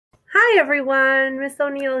Hi, everyone. Miss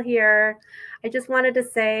O'Neill here. I just wanted to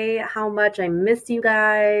say how much I miss you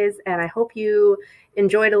guys, and I hope you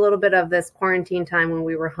enjoyed a little bit of this quarantine time when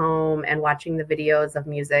we were home and watching the videos of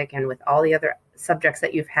music and with all the other subjects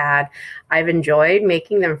that you've had. I've enjoyed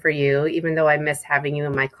making them for you, even though I miss having you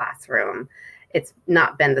in my classroom. It's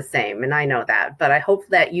not been the same, and I know that, but I hope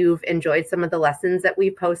that you've enjoyed some of the lessons that we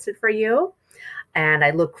posted for you. And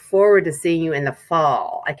I look forward to seeing you in the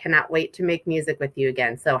fall. I cannot wait to make music with you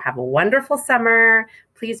again. So have a wonderful summer.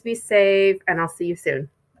 Please be safe, and I'll see you soon.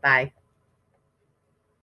 Bye.